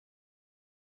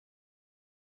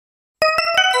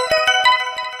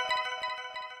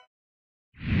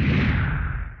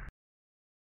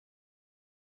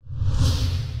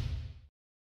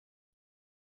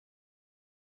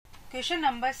Question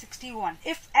number 61.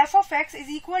 If f of x is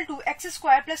equal to x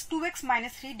square plus 2x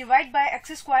minus 3 divided by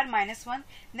x square minus 1,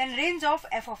 then range of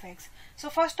f of x. So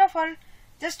first of all,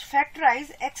 just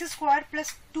factorize x square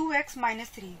plus 2x minus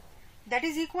 3. That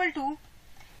is equal to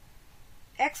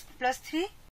x plus 3,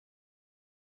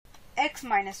 x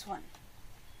minus 1.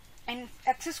 And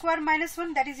x square minus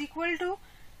 1, that is equal to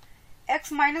x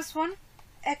minus 1,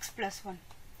 x plus 1.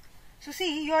 So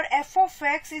see, your f of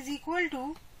x is equal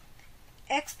to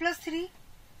x plus 3,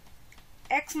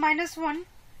 x minus 1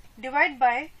 divided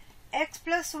by x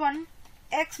plus 1,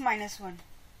 x minus 1.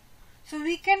 So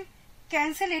we can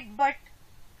cancel it, but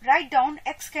write down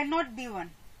x cannot be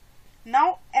 1.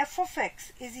 Now f of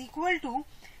x is equal to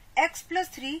x plus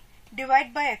 3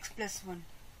 divided by x plus 1.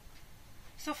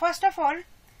 So first of all,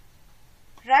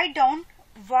 write down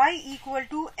y equal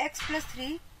to x plus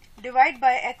 3 divided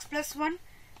by x plus 1.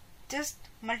 Just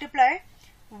multiply.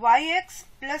 Yx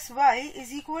plus y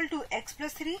is equal to x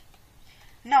plus 3.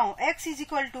 Now x is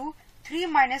equal to 3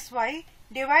 minus y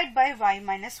divided by y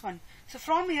minus 1. So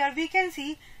from here we can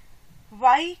see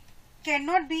y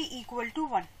cannot be equal to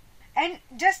 1. And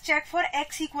just check for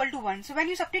x equal to 1. So when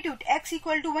you substitute x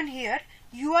equal to 1 here,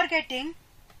 you are getting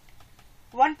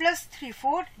 1 plus 3,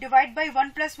 4 divided by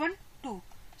 1 plus 1, 2.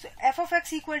 So f of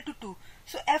x equal to 2.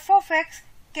 So f of x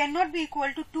cannot be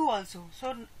equal to 2 also.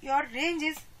 So your range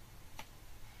is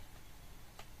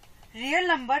real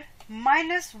number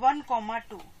minus 1,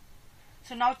 2.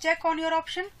 So now check on your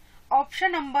option.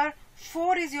 Option number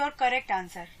 4 is your correct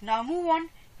answer. Now move on.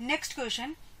 Next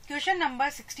question. Question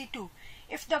number 62.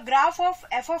 If the graph of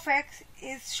f of x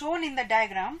is shown in the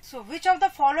diagram, so which of the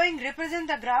following represent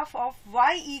the graph of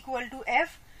y equal to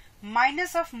f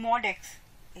minus of mod x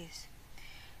is?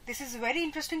 This is a very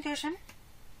interesting question.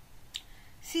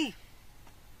 See,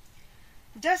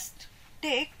 just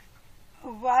take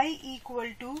y equal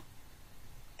to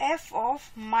f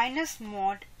of minus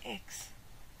mod x.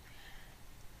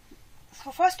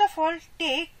 So first of all,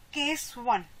 take case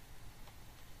 1.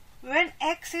 When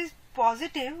x is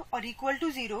positive or equal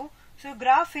to 0, so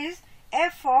graph is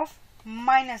f of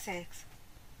minus x.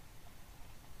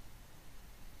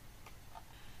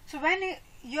 So when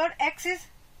your x is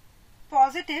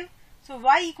positive, so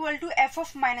y equal to f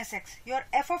of minus x. Your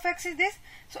f of x is this.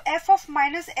 So f of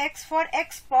minus x for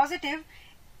x positive,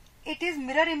 it is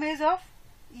mirror image of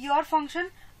your function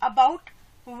about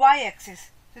y axis.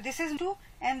 So this is 2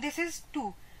 and this is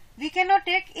 2. We cannot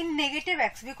take in negative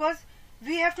x because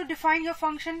we have to define your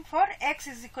function for x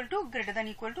is equal to greater than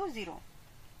equal to 0.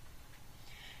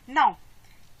 Now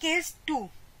case 2,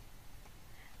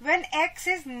 when x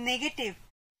is negative,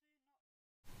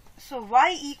 so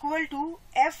y equal to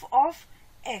f of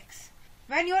x.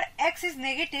 When your x is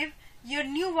negative, your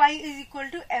new y is equal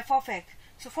to f of x.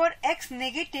 So for x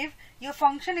negative, your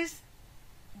function is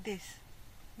this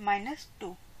minus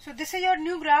 2. So this is your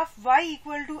new graph, y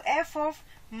equal to f of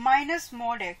minus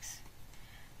mod x.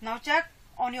 Now check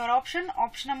on your option.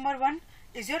 Option number 1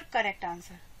 is your correct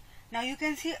answer. Now you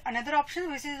can see another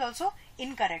option which is also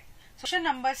incorrect. So question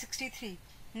number 63.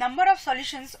 Number of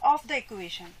solutions of the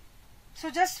equation. So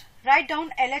just write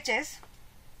down LHS.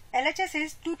 LHS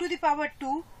is 2 to the power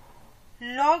 2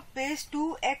 log base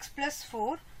 2x plus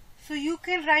 4. So you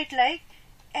can write like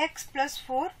x plus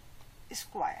 4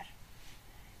 square.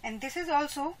 And this is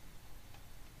also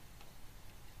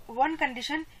one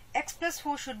condition, x plus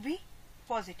 4 should be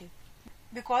positive,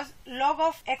 because log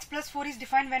of x plus 4 is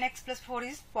defined when x plus 4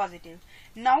 is positive.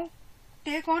 Now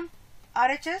take on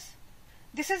RHS.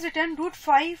 This is written root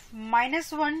 5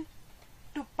 minus 1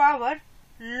 to power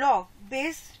log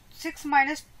base 6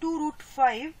 minus 2 root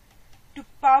 5 to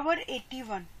power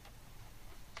 81.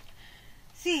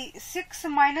 See, 6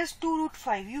 minus 2 root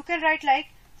 5, you can write like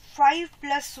 5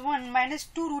 plus 1 minus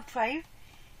 2 root 5,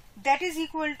 that is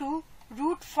equal to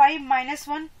root 5 minus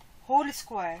 1 whole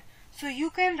square. So you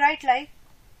can write like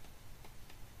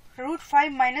root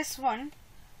 5 minus 1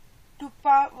 to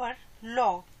power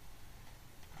log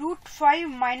root 5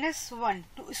 minus 1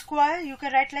 to square, you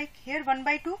can write like here 1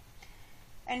 by 2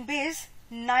 and base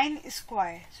 9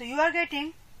 square. So you are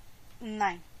getting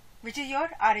 9, which is your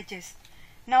RHS.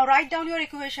 Now write down your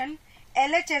equation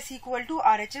LHS equal to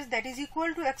RHS, that is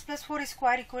equal to x plus 4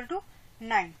 square equal to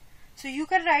 9. So you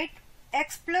can write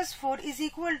x plus 4 is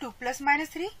equal to plus minus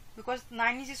 3 because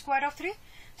 9 is the square of 3.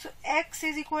 So x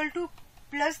is equal to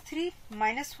plus 3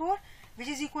 minus 4, which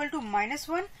is equal to minus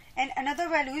 1, and another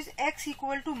value is x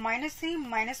equal to minus 3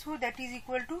 minus 4, that is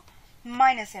equal to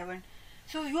minus 7.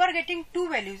 So you are getting two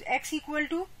values, x equal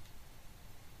to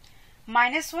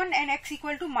 -1 and x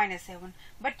equal to -7.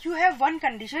 But you have one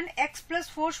condition, x plus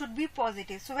 4 should be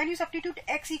positive. So when you substitute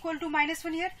x equal to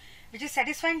 -1 here, which is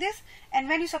satisfying this, and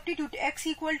when you substitute x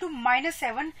equal to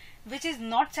 -7, which is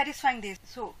not satisfying this,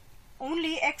 so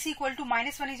only x equal to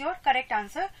 -1 is your correct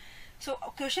answer. So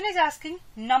question is asking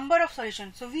number of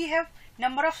solutions. So we have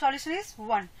number of solution is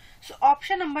 1. So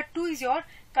option number 2 is your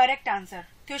correct answer.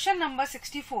 Question number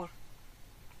 64.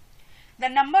 The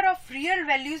number of real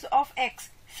values of x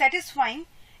satisfying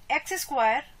x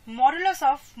square modulus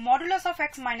of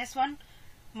x minus 1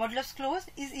 modulus close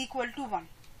is equal to 1.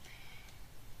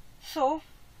 So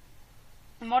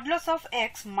modulus of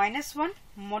x minus 1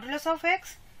 modulus of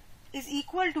x is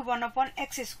equal to 1 upon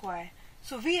x square.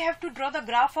 So we have to draw the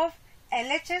graph of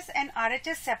LHS and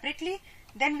RHS separately.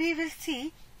 Then we will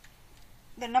see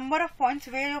the number of points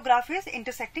where your graph is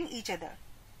intersecting each other.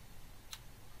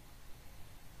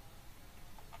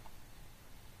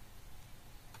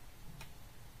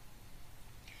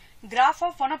 Graph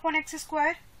of 1 upon x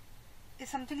square is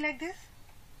something like this,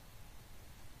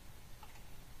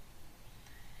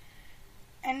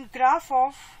 and graph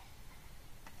of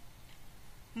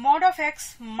mod of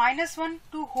x minus 1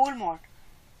 to whole mod.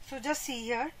 So just see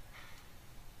here,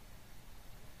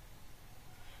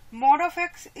 mod of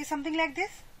x is something like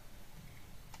this.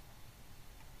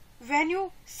 When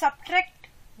you subtract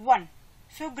 1,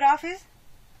 so graph is,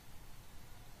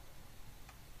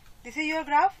 this is your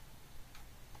graph,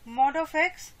 mod of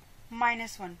x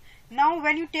minus 1. Now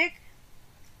when you take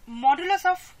modulus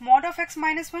of mod of x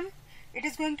minus 1, it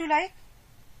is going to like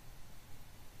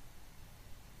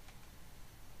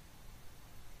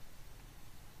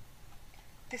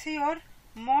this is your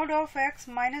mod of x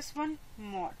minus 1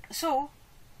 mod. So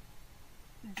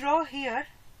draw here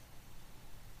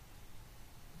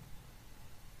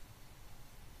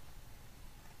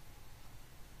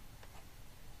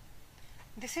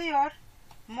this is your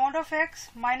mod of x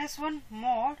minus 1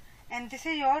 mod, and this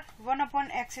is your 1 upon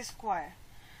x square.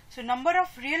 So number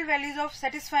of real values of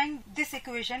satisfying this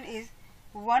equation is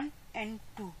 1 and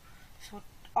 2. So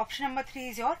option number 3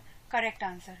 is your correct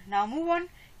answer. Now move on,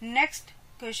 next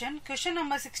question, question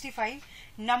number 65,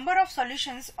 number of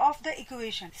solutions of the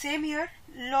equation. Same here,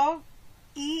 log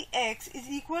Ex is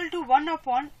equal to 1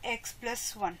 upon x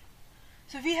plus 1.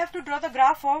 So we have to draw the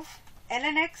graph of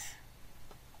ln x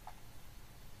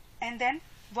and then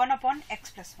 1 upon x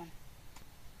plus 1.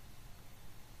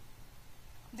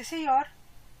 This is your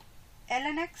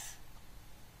ln x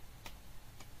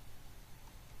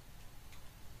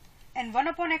and 1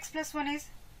 upon x plus 1 is,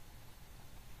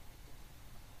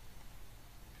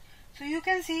 so you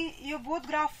can see your both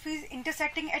graph is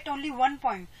intersecting at only one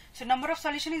point. So number of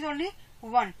solution is only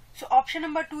 1. So option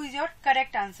number 2 is your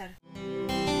correct answer.